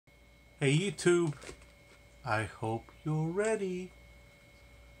Hey YouTube, I hope you're ready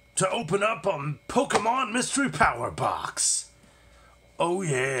to open up a Pokemon Mystery Power Box. Oh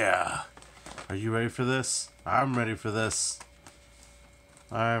yeah. Are you ready for this? I'm ready for this.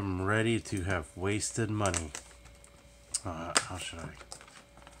 I'm ready to have wasted money. How should I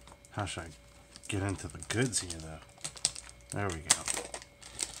get into the goods here though? There we go.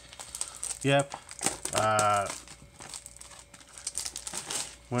 Yep.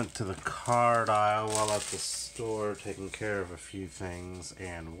 Went to the card aisle while at the store taking care of a few things,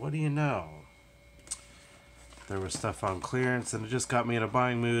 and what do you know? There was stuff on clearance and it just got me in a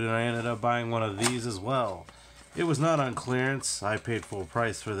buying mood, and I ended up buying one of these as well. It was not on clearance. I paid full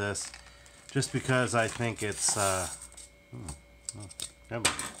price for this just because I think it's I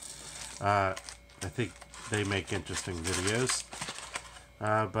think they make interesting videos,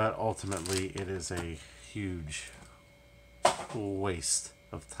 but ultimately it is a huge waste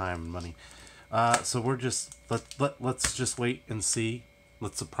of time and money. So we're just let's just wait and see.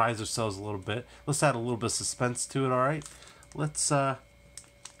 Let's surprise ourselves a little bit. Let's add a little bit of suspense to it. All right, let's do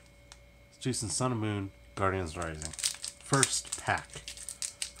some Sun and Moon Guardians Rising. First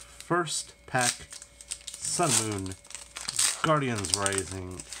pack Sun and Moon Guardians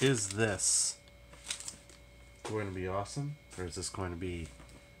Rising. Is this going to be awesome, or is this going to be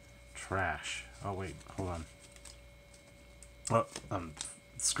trash? Oh wait, hold on. Oh, I'm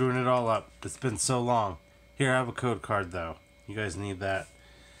screwing it all up. It's been so long. Here, I have a code card though. You guys need that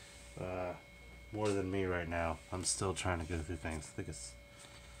more than me right now. I'm still trying to go through things. I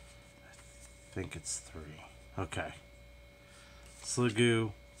think it's 3. Okay.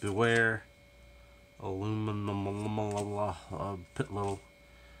 Sliggoo, Beware, Aluminum, Pitlow,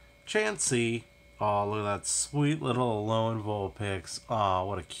 Chansey. Oh, look at that sweet little Alolan Vulpix. Oh,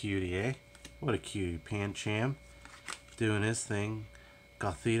 what a cutie, eh? What a cutie. Pancham doing his thing.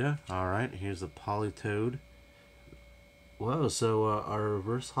 Gothita. Alright, here's a Politoed. Whoa, so our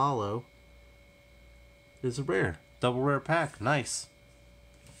reverse holo is a rare. Double rare pack. Nice.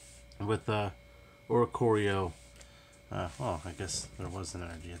 With Oricorio. Well, I guess there was an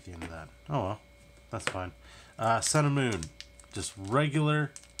energy at the end of that. Oh well, that's fine. Sun and Moon. Just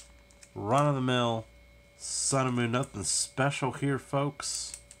regular, run-of-the-mill Sun and Moon. Nothing special here,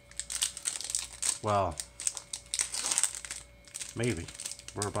 folks. Well, maybe.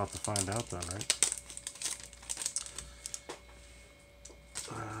 We're about to find out though, right?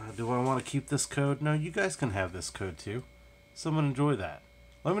 Do I want to keep this code? No, you guys can have this code too. Someone enjoy that.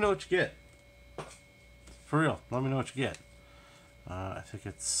 Let me know what you get. For real, let me know what you get. I think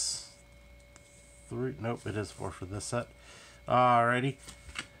it's 3. Nope, it is 4 for this set. Alrighty.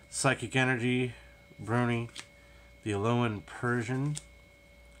 Psychic Energy, Brony, the Alolan Persian,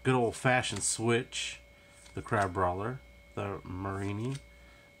 good old-fashioned Switch, the Crab Brawler, the Marini,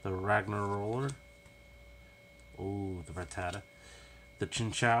 the Ragnar Roller, ooh, the Rattata, the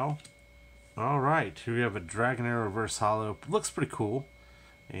Chinchou. Alright, here we have a Dragonair Reverse Holo. Looks pretty cool.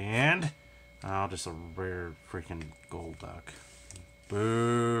 And, just a rare freaking Golduck.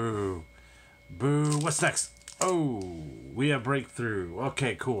 Boo. Boo. What's next? Oh, we have Breakthrough.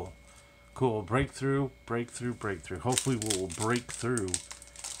 Okay, cool. Cool. Breakthrough, breakthrough, breakthrough. Hopefully we'll break through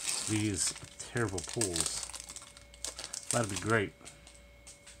these terrible pulls. That'd be great.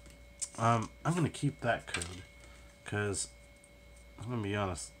 I'm going to keep that code because I'm going to be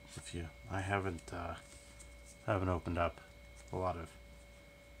honest with you. I haven't opened up a lot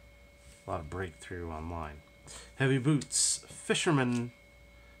of breakthrough online. Heavy Boots, Fisherman,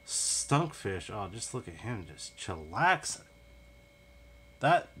 Stunkfish. Oh, just look at him, just chillaxing.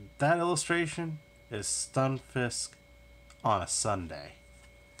 That illustration is Stunfisk on a Sunday.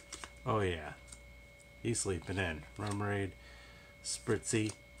 Oh yeah, he's sleeping in. Remoraid,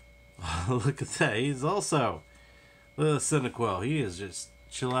 Spritzy. Oh, look at that. He's also look at the Cyndaquil. He is just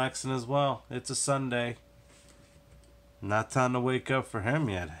chillaxing as well. It's a Sunday. Not time to wake up for him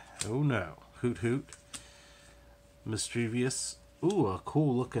yet. Oh no. Hoot Hoot. Mischievous. Ooh, a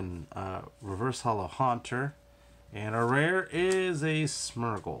cool looking reverse holo Haunter. And our rare is a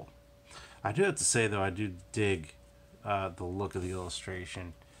Smeargle. I do have to say though, I do dig the look of the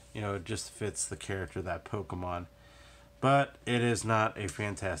illustration. You know, it just fits the character of that Pokemon. But it is not a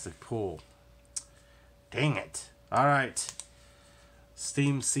fantastic pull. Dang it. Alright.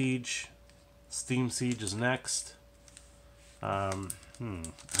 Steam Siege. Steam Siege is next. I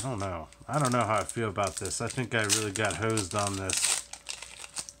don't know. I don't know how I feel about this. I think I really got hosed on this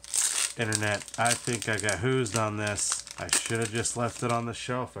internet. I think I got hosed on this. I should have just left it on the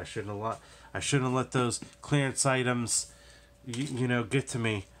shelf. I shouldn't have let those clearance items, you know, get to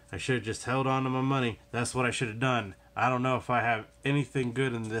me. I should have just held on to my money. That's what I should have done. I don't know if I have anything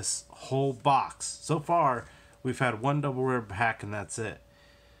good in this whole box. So far, we've had one double rare pack and that's it.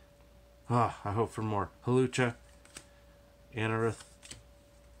 Oh, I hope for more. Hawlucha, Anorith,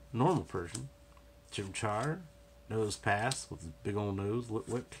 normal Persian, Chimchar, Nose Pass with his big old nose,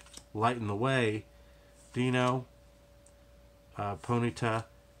 Litwick, lighting the way, Dino, Ponyta.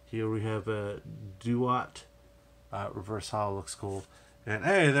 Here we have a Duat. Reverse Hollow looks cool. And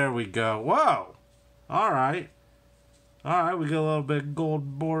hey, there we go. Whoa! Alright. Alright, we got a little bit of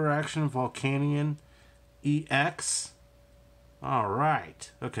gold border action. Volcanion EX.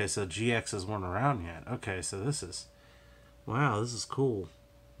 Alright. Okay, so GXs weren't around yet. Okay, so this is... Wow, this is cool.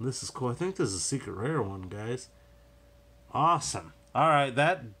 This is cool. I think this is a secret rare one, guys. Awesome. Alright,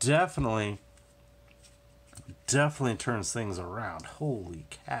 that definitely turns things around. Holy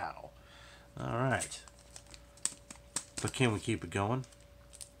cow. Alright. But can we keep it going?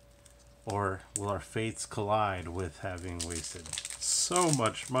 Or will our fates collide with having wasted so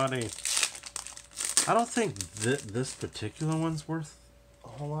much money? I don't think this particular one's worth a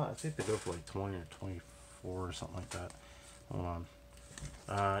whole lot. I think they go for like 20 or 24 or something like that. Hold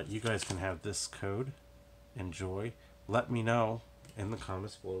on. You guys can have this code. Enjoy. Let me know in the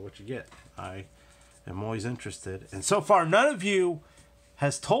comments below what you get. I am always interested. And so far, none of you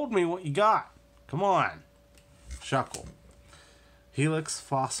has told me what you got. Come on. Shuckle. Helix,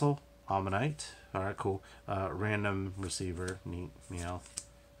 Fossil, Ammonite. Alright, cool. Random Receiver. Neat. Meowth.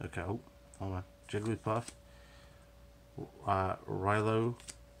 Okay, oh, hold on. Jigglypuff. Rilo.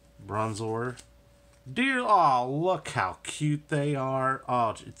 Bronzor. Dear, oh, look how cute they are.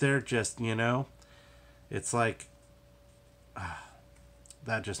 Oh, they're just, you know, it's like,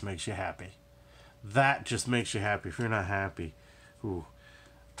 that just makes you happy. That just makes you happy. If you're not happy, ooh.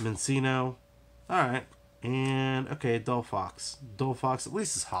 Mincino. Alright. And, okay, Dullfox. Dullfox, at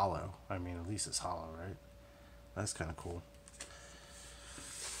least it's hollow. I mean, at least it's hollow, right? That's kind of cool.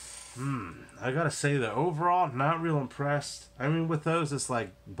 I gotta say that overall, not real impressed. I mean, with those, it's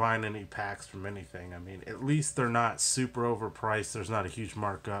like buying any packs from anything. I mean, at least they're not super overpriced. There's not a huge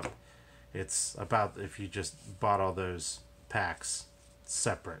markup. It's about if you just bought all those packs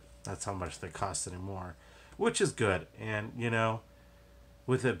separate. That's how much they cost anymore, which is good. And, you know,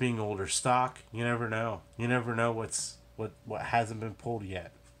 with it being older stock, you never know. You never know what hasn't been pulled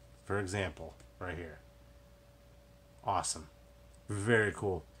yet. For example, right here. Awesome. Very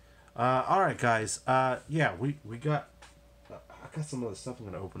cool. Alright, guys. Yeah, we got... I got some other stuff I'm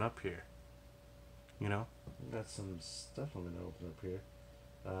going to open up here. You know? I got some stuff I'm going to open up here.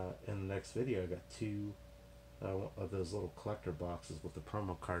 In the next video, I got 2 of those little collector boxes with the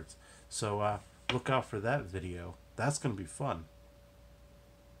promo cards. So, look out for that video. That's going to be fun.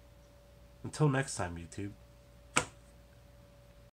 Until next time, YouTube.